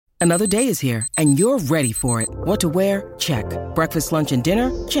Another day is here, and you're ready for it. What to wear? Check. Breakfast, lunch, and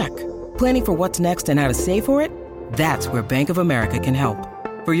dinner? Check. Planning for what's next and how to save for it? That's where Bank of America can help.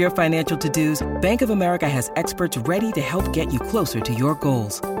 For your financial to-dos, Bank of America has experts ready to help get you closer to your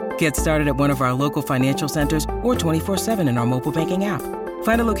goals. Get started at one of our local financial centers or 24/7 in our mobile banking app.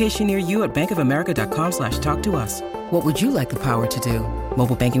 Find a location near you at bankofamerica.com/talktous. What would you like the power to do?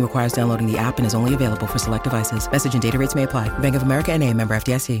 Mobile banking requires downloading the app and is only available for select devices. Message and data rates may apply. Bank of America N.A., member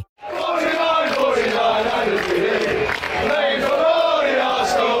FDIC.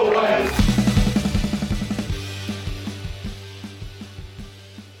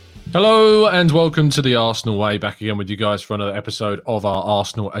 Hello and welcome to the Arsenal Way. Back again with you guys for another episode of our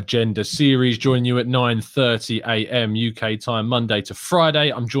Arsenal Agenda series. Joining you at 9:30 a.m. UK time, Monday to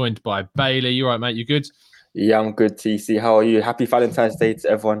Friday. I'm joined by Bailey. You all right, mate? You good? Yeah, I'm good, TC. How are you? Happy Valentine's Day to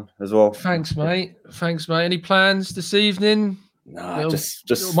everyone as well. Thanks, mate. Any plans this evening? Nah,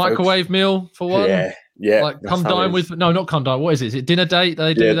 just microwave meal for one. Yeah. Like come dine with. No, not come dine. What is it? Is it dinner date?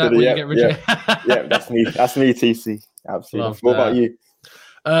 They do that when you get rejected. Yeah, that's me. That's me, TC. Absolutely. What about you?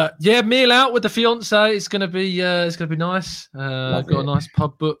 Meal out with the fiance. It's gonna be nice. Got a nice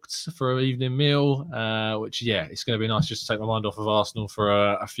pub booked for an evening meal, which it's gonna be nice just to take my mind off of Arsenal for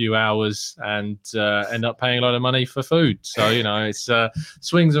a few hours and end up paying a lot of money for food. So it's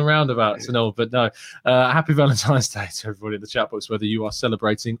swings and roundabouts and all. But no, happy Valentine's Day to everybody in the chat box, whether you are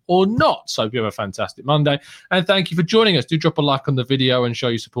celebrating or not. So hope you have a fantastic Monday, and thank you for joining us. Do drop a like on the video and show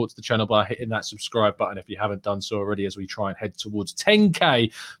your support to the channel by hitting that subscribe button if you haven't done so already, as we try and head towards 10K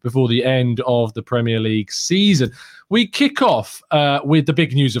before the end of the Premier League season. We kick off with the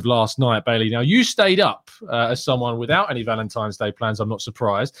big news of last night, Bailey. Now, you stayed up as someone without any Valentine's Day plans, I'm not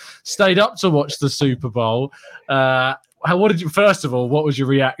surprised, stayed up to watch the Super Bowl. First of all, what was your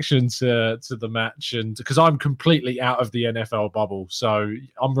reaction to the match? And because I'm completely out of the NFL bubble, so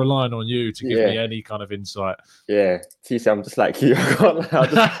I'm relying on you to give me any kind of insight. Yeah, TC, I'm just like you.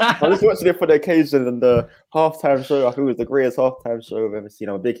 I just watching it for the occasion, and the halftime show, I think it was the greatest halftime show I've ever seen.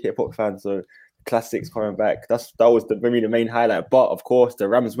 I'm a big hip hop fan, so classics coming back. That was the main highlight. But of course, the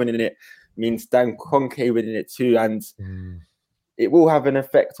Rams winning it means Dan Kroenke winning it too, and it will have an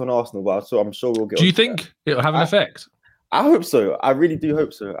effect on Arsenal. But so I'm sure we'll get. Do you think it'll have an effect? I hope so. I really do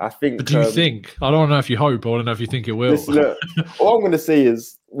hope so. I think. But do you think? I don't know if you hope. I don't know if you think it will. Listen, look, all I'm going to say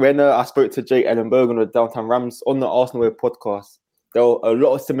is when I spoke to Jake Ellenberg on the Downtown Rams on the Arsenal Way podcast, there were a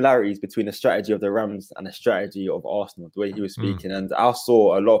lot of similarities between the strategy of the Rams and the strategy of Arsenal, the way he was speaking. And I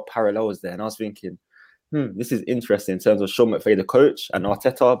saw a lot of parallels there. And I was thinking, this is interesting in terms of Sean McVay, the coach, and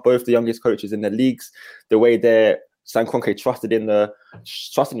Arteta, both the youngest coaches in the leagues. The way Sam Kroenke trusted in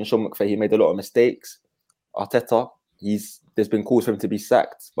Sean McVay, he made a lot of mistakes. Arteta, there's been calls for him to be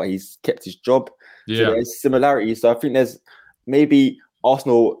sacked, but he's kept his job. Yeah. So there's similarities. So I think there's maybe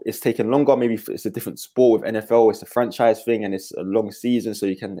Arsenal is taking longer. Maybe it's a different sport with NFL. It's a franchise thing and it's a long season, so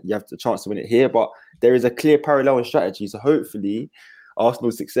you have the chance to win it here. But there is a clear parallel in strategy. So hopefully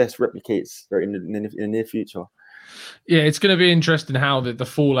Arsenal's success replicates in the near future. Yeah, it's going to be interesting how the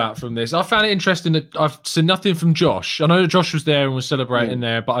fallout from this. I found it interesting that I've seen nothing from Josh. I know that Josh was there and was celebrating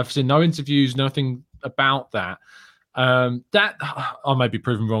there, but I've seen no interviews, nothing about that. That I may be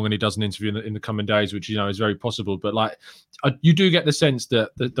proven wrong, and he does an interview in the coming days, which is very possible. But you do get the sense that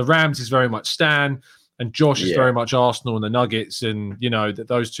the Rams is very much Stan, and Josh is very much Arsenal and the Nuggets, and that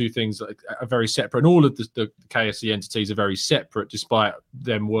those two things are very separate. And all of the KSC entities are very separate, despite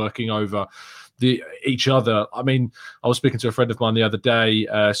them working over each other. I mean, I was speaking to a friend of mine the other day,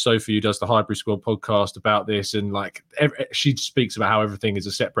 Sophie, who does the Highbury Squad podcast about this, and she speaks about how everything is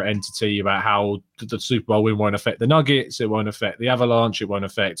a separate entity, about how the Super Bowl win won't affect the Nuggets, it won't affect the Avalanche, it won't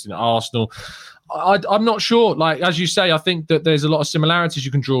affect Arsenal. I'm not sure. As you say, I think that there's a lot of similarities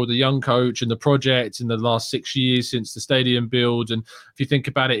you can draw with the young coach and the project in the last 6 years since the stadium build. And if you think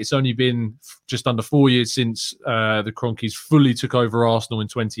about it, it's only been just under 4 years since the Kroenkes fully took over Arsenal in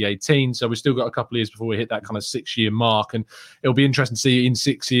 2018. So we've still got a couple of years before we hit that kind of 6-year mark. And it'll be interesting to see in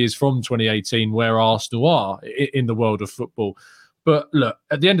 6 years from 2018 where Arsenal are in the world of football. But look,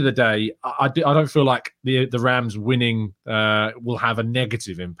 at the end of the day, I don't feel like the Rams winning will have a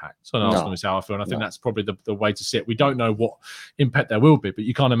negative impact on Arsenal, is how I feel. And I think that's probably the way to sit. We don't know what impact there will be, but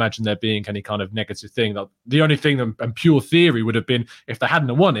you can't imagine there being any kind of negative thing. The only thing and pure theory would have been if they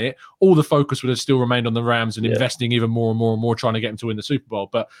hadn't won it, all the focus would have still remained on the Rams and investing even more and more and more, trying to get them to win the Super Bowl.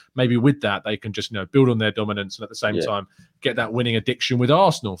 But maybe with that, they can just build on their dominance and at the same time get that winning addiction with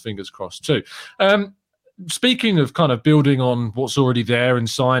Arsenal, fingers crossed too. Speaking of kind of building on what's already there and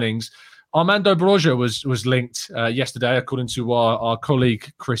signings, Armando Broja was linked yesterday, according to our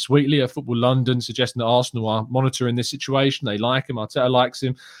colleague Chris Wheatley at Football London, suggesting that Arsenal are monitoring this situation. They like him. Arteta likes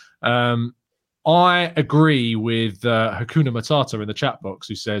him. I agree with Hakuna Matata in the chat box,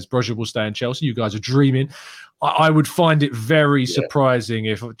 who says Broja will stay in Chelsea. You guys are dreaming. I would find it very surprising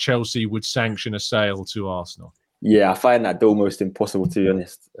if Chelsea would sanction a sale to Arsenal. Yeah, I find that almost impossible, to be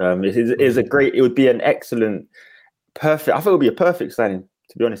honest. It would be an excellent, perfect. I think it would be a perfect signing,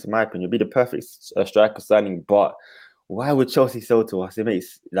 to be honest, in my opinion. It'd be the perfect striker signing, but why would Chelsea sell to us? It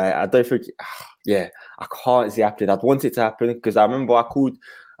makes, I don't think, I can't see it happening. I'd want it to happen because I remember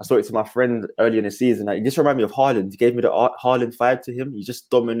I spoke to my friend earlier in the season. He just reminded me of Haaland. He gave me the Haaland vibe to him. He's just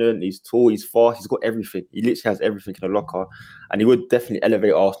dominant. He's tall. He's fast. He's got everything. He literally has everything in the locker. And he would definitely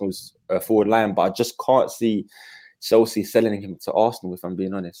elevate Arsenal's forward line. But I just can't see Chelsea selling him to Arsenal, if I'm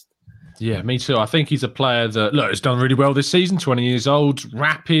being honest. Yeah, me too. I think he's a player that, has done really well this season, 20 years old,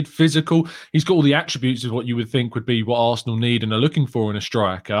 rapid, physical. He's got all the attributes of what you would think would be what Arsenal need and are looking for in a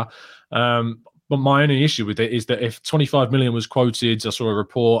striker. But my only issue with it is that if 25 million was quoted, I saw a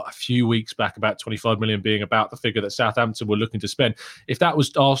report a few weeks back about 25 million being about the figure that Southampton were looking to spend. If that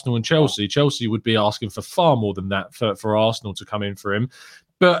was Arsenal and Chelsea would be asking for far more than that for Arsenal to come in for him.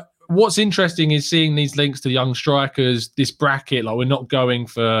 But what's interesting is seeing these links to young strikers, this bracket, we're not going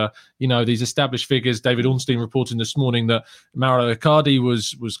for, these established figures. David Ornstein reporting this morning that Mauro Icardi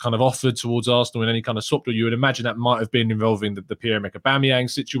was kind of offered towards Arsenal in any kind of swap deal. You would imagine that might have been involving the Pierre-Emerick Aubameyang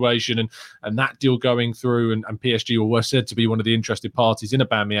situation and that deal going through, and PSG were said to be one of the interested parties in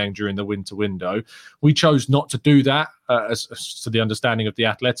Aubameyang during the winter window. We chose not to do that. As to the understanding of the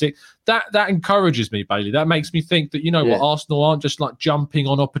Athletic, that encourages me, Bailey. That makes me think that what, Arsenal aren't just jumping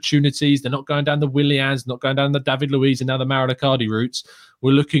on opportunities. They're not going down the Willians, not going down the David Luiz and now the Mauro Icardi routes.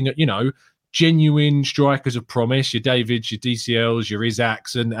 We're looking at genuine strikers of promise. Your Davids, your DCLs, your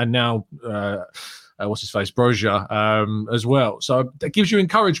Isaacs, and now what's his face, Broja as well. So that gives you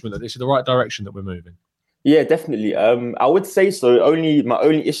encouragement that this is the right direction that we're moving. Yeah, definitely. I would say so. My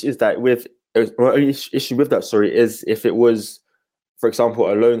only issue is that is if it was, for example,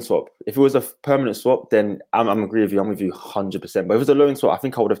 a loan swap. If it was a permanent swap, then I'm agree with you. I'm with you 100%. But if it was a loan swap, I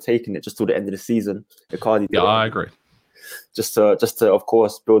think I would have taken it just till the end of the season. I agree. Just to of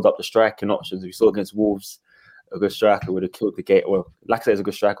course build up the striking options. We saw against Wolves, a good striker would have killed the game. Well, like I said, it's a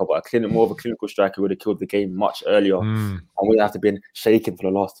good striker, but more of a clinical striker would have killed the game much earlier. I wouldn't have to been shaking for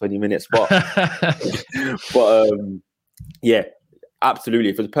the last 20 minutes. But yeah. Absolutely.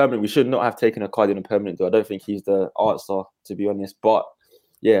 If it's permanent, we should not have taken a card in a permanent deal. I don't think he's the answer, to be honest. But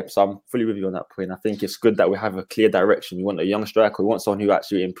yeah, so I'm fully with you on that point. I think it's good that we have a clear direction. We want a young striker. We want someone who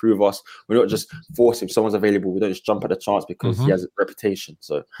actually improve us. We're not just forcing if someone's available. We don't just jump at the chance because he has a reputation.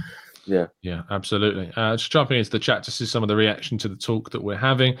 So yeah. Yeah, absolutely. Just jumping into the chat to see some of the reaction to the talk that we're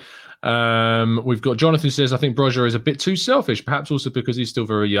having. We've got Jonathan says, I think Broja is a bit too selfish, perhaps also because he's still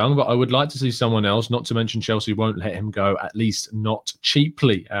very young, but I would like to see someone else, not to mention Chelsea won't let him go, at least not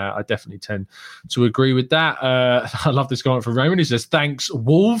cheaply. I definitely tend to agree with that. I love this comment from Raymond. He says, thanks,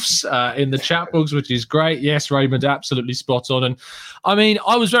 Wolves, in the chat box, which is great. Yes, Raymond, absolutely spot on. And I mean,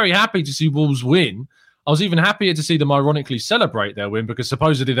 I was very happy to see Wolves win. I was even happier to see them ironically celebrate their win because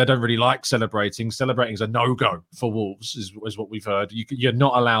supposedly they don't really like celebrating. Celebrating is a no-go for Wolves, is what we've heard. You're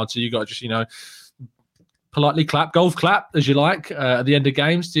not allowed to. You got to just, politely clap, golf clap, as you like, at the end of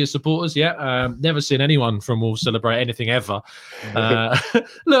games to your supporters. Yeah, never seen anyone from Wolves celebrate anything ever.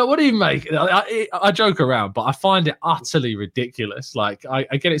 Look, what do you make? I joke around, but I find it utterly ridiculous. I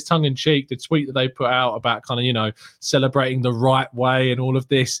get it's tongue-in-cheek, the tweet that they put out about kind of, celebrating the right way and all of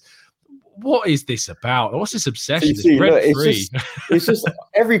this. What is this about? What's this obsession? It's just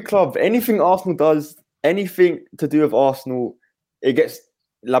every club, anything Arsenal does, anything to do with Arsenal, it gets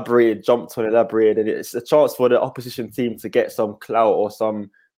jumped on, elaborated, and it's a chance for the opposition team to get some clout or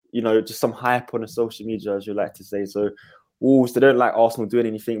some, just some hype on the social media, as you like to say. So Wolves, they don't like Arsenal doing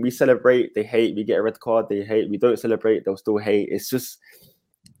anything. We celebrate, they hate. We get a red card, they hate. We don't celebrate, they'll still hate. It's just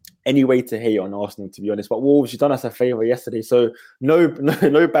any way to hate on Arsenal, to be honest. But Wolves, you've done us a favour yesterday, so no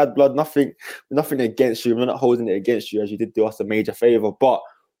bad blood, nothing against you. We're not holding it against you, as you did do us a major favour. But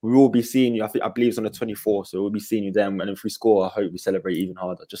we will be seeing you. I believe it's on the 24th, so we'll be seeing you then. And if we score, I hope we celebrate even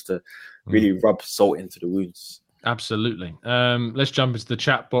harder, just to really rub salt into the wounds. Absolutely. Let's jump into the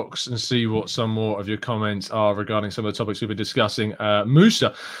chat box and see what some more of your comments are regarding some of the topics we've been discussing.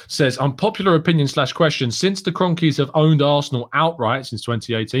 Musa says, unpopular opinion / question. Since the Cronkies have owned Arsenal outright since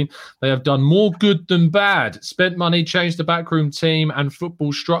 2018, they have done more good than bad. Spent money, changed the backroom team and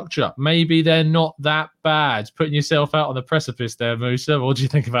football structure. Maybe they're not that bad. Putting yourself out on the precipice there, Musa. What do you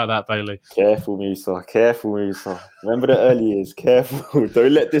think about that, Bailey? Careful, Musa. Remember the early years. Careful.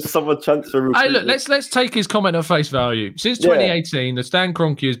 Don't let this summer transfer. Hey, look, let's take his comment at face value. Since 2018, the Stan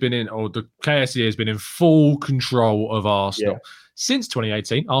Kroenke has been in, or the KSE has been in full control of Arsenal. Since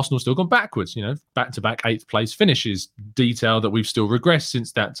 2018, Arsenal's still gone backwards, back-to-back 8th place finishes. Detail that we've still regressed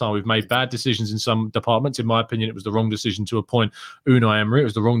since that time. We've made bad decisions in some departments. In my opinion, it was the wrong decision to appoint Unai Emery. It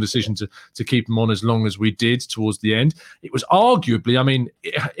was the wrong decision to keep him on as long as we did towards the end. It was arguably,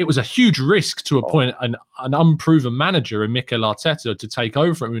 it was a huge risk to appoint an unproven manager in Mikel Arteta to take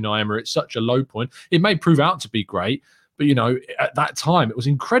over from Unai Emery at such a low point. It may prove out to be great, but, at that time, it was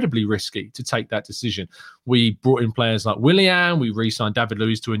incredibly risky to take that decision. We brought in players like Willian. We re-signed David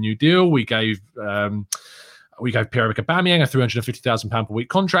Luiz to a new deal. We gave Pierre-Emerick Aubameyang a £350,000 per week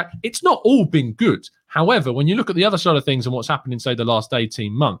contract. It's not all been good. However, when you look at the other side of things and what's happened in, say, the last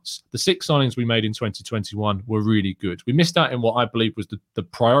 18 months, the 6 signings we made in 2021 were really good. We missed out in what I believe was the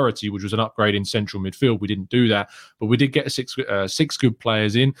priority, which was an upgrade in central midfield. We didn't do that, but we did get six good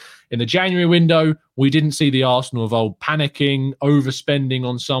players in. In the January window, we didn't see the Arsenal of old panicking, overspending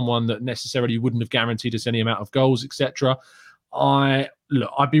on someone that necessarily wouldn't have guaranteed us any amount of goals, etc. I'd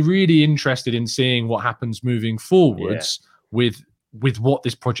be really interested in seeing what happens moving forwards with what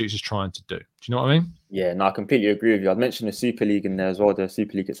this project is trying to do. Do you know what I mean? Yeah, no, I completely agree with you. I'd mentioned the Super League in there as well, the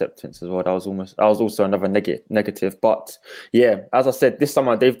Super League acceptance as well. That was also another negative. But yeah, as I said, this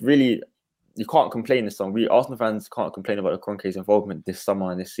summer you can't complain this summer. We Arsenal fans can't complain about the Kroenke's involvement this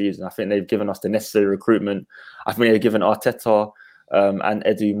summer and this season. I think they've given us the necessary recruitment. I think they've given Arteta and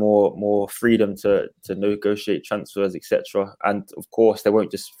Edu more freedom to negotiate transfers, etc. And of course, they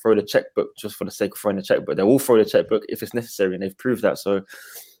won't just throw the checkbook just for the sake of throwing the checkbook. They will throw the checkbook if it's necessary, and they've proved that. So,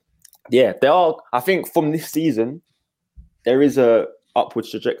 yeah, there are. I think from this season, there is a upward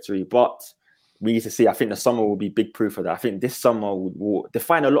trajectory, but we need to see. I think the summer will be big proof of that. I think this summer will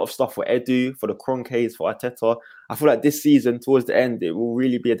define a lot of stuff for Edu, for the Kroenkes, for Arteta. I feel like this season, towards the end, it will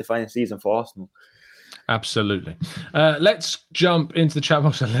really be a defining season for Arsenal. Absolutely. Let's jump into the chat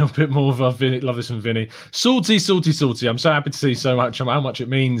box a little bit more. Love this from Vinny. Salty. I'm so happy to see so much how much it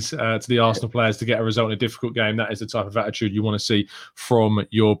means to the Arsenal players to get a result in a difficult game. That is the type of attitude you want to see from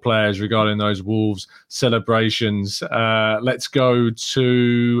your players regarding those Wolves celebrations. Let's go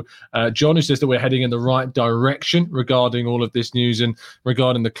to John, who says that we're heading in the right direction regarding all of this news and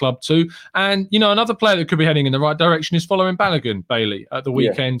regarding the club too. And, another player that could be heading in the right direction is following Balogun, Bailey. At the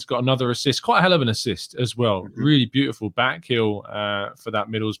weekend, got another assist, quite a hell of an assist as well. Really beautiful back heel for that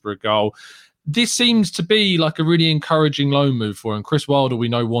Middlesbrough goal. This seems to be like a really encouraging loan move for him. Chris Wilder, we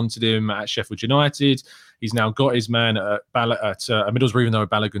know, wanted him at Sheffield United. He's now got his man at Middlesbrough, even though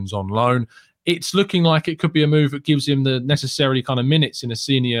Balogun's on loan. It's looking like it could be a move that gives him the necessary kind of minutes in a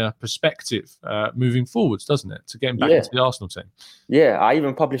senior perspective moving forwards, doesn't it? To get him back into the Arsenal team. Yeah, I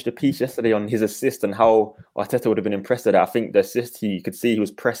even published a piece yesterday on his assist and how Arteta would have been impressed with that. I think the assist, you could see he was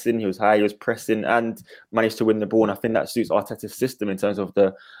pressing, he was high, he was pressing and managed to win the ball. And I think that suits Arteta's system in terms of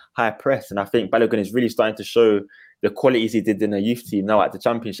the high press. And I think Balogun is really starting to show the qualities he did in the youth team now at the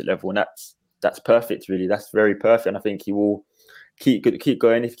championship level. And that's perfect, really. That's very perfect. And I think he will keep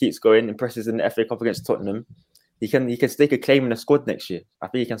going. If he keeps going, impresses in the FA Cup against Tottenham, he can stake a claim in the squad next year. I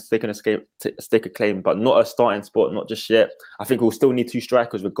think he can stake a claim, but not a starting spot, not just yet. I think we'll still need 2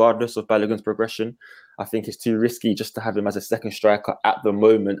 strikers regardless of Balogun's progression. I think it's too risky just to have him as a second striker at the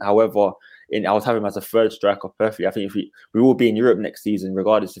moment. However, I would have him as a third striker perfectly. I think if we will be in Europe next season,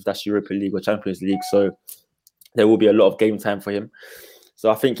 regardless if that's Europa League or Champions League. So there will be a lot of game time for him. So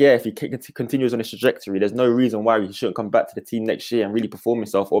I think, if he continues on his trajectory, there's no reason why he shouldn't come back to the team next year and really perform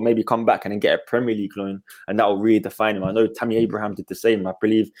himself, or maybe come back and then get a Premier League loan, and that will really define him. I know Tammy Abraham did the same. I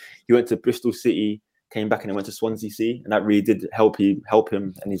believe he went to Bristol City, came back and then went to Swansea City, and that really did help him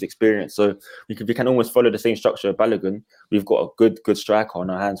and his experience. So we can almost follow the same structure of Balogun. We've got a good striker on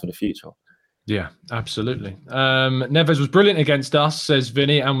our hands for the future. Yeah, absolutely. Neves was brilliant against us, says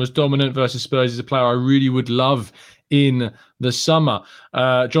Vinny, and was dominant versus Spurs. He's a player I really would love in the summer.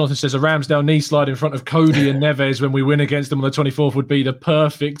 Jonathan says a Ramsdale knee slide in front of Cody and Neves when we win against them on the 24th would be the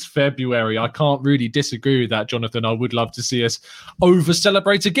perfect February. I can't really disagree with that, Jonathan. I would love to see us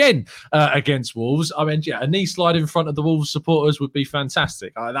over-celebrate again against Wolves. I mean, a knee slide in front of the Wolves supporters would be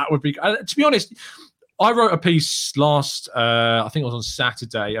fantastic. That would be... to be honest, I wrote a piece I think it was on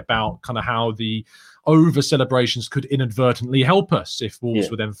Saturday, about kind of how the over celebrations could inadvertently help us if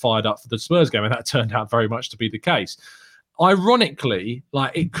Wolves were then fired up for the Spurs game, and that turned out very much to be the case. Ironically,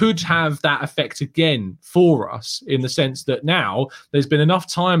 it could have that effect again for us, in the sense that now there's been enough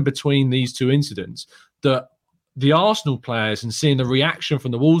time between these two incidents that the Arsenal players, and seeing the reaction from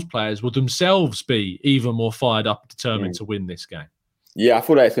the Wolves players, will themselves be even more fired up and determined to win this game. Yeah, I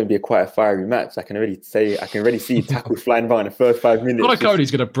feel like it's going to be quite a fiery match. I can already see tackles flying by in the first 5 minutes. Not like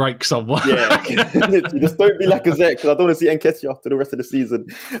Cody's going to break someone. Yeah, just don't be Lacazette, because I don't want to see Nketiah after the rest of the season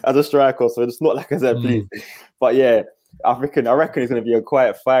as a striker. So just not Lacazette, please. But yeah, I reckon it's going to be a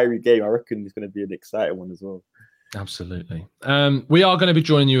quite fiery game. I reckon it's going to be an exciting one as well. Absolutely. We are going to be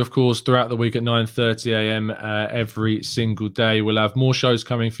joining you, of course, throughout the week at 9:30 a.m. Every single day. We'll have more shows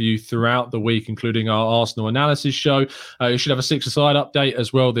coming for you throughout the week, including our Arsenal analysis show. You should have a six-a-side update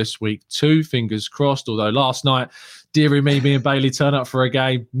as well this week too. Fingers crossed. Although last night, dearie me and Bailey turn up for a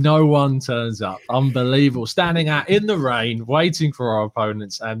game. No one turns up. Unbelievable. Standing out in the rain, waiting for our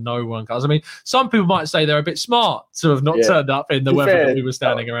opponents, and no one comes. I mean, some people might say they're a bit smart to have not turned up in the weather that we were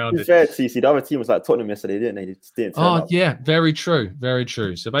standing around in. Fair, TC. The other team was like Tottenham yesterday, didn't they? They just didn't turn up. Yeah. Very true. Very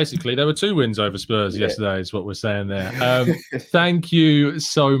true. So basically, there were 2 wins over Spurs yesterday is what we're saying there. Thank you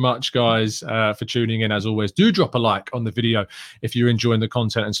so much, guys, for tuning in. As always, do drop a like on the video if you're enjoying the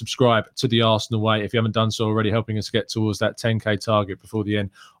content and subscribe to the Arsenal Way if you haven't done so already, helping us get towards that 10k target before the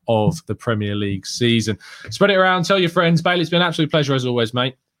end of the Premier League season. Spread it around, tell your friends. Bailey, it's been an absolute pleasure as always,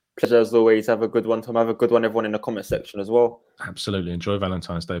 mate. Pleasure as always. Have a good one, Tom. Have a good one, everyone, in the comment section as well. Absolutely. Enjoy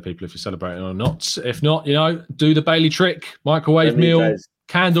Valentine's Day, people, if you're celebrating or not. If not, do the Bailey trick, microwave meal,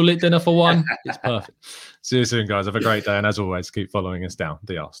 candlelit dinner for one. It's perfect. See you soon, guys. Have a great day. And as always, keep following us down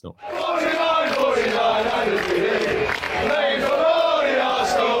the Arsenal.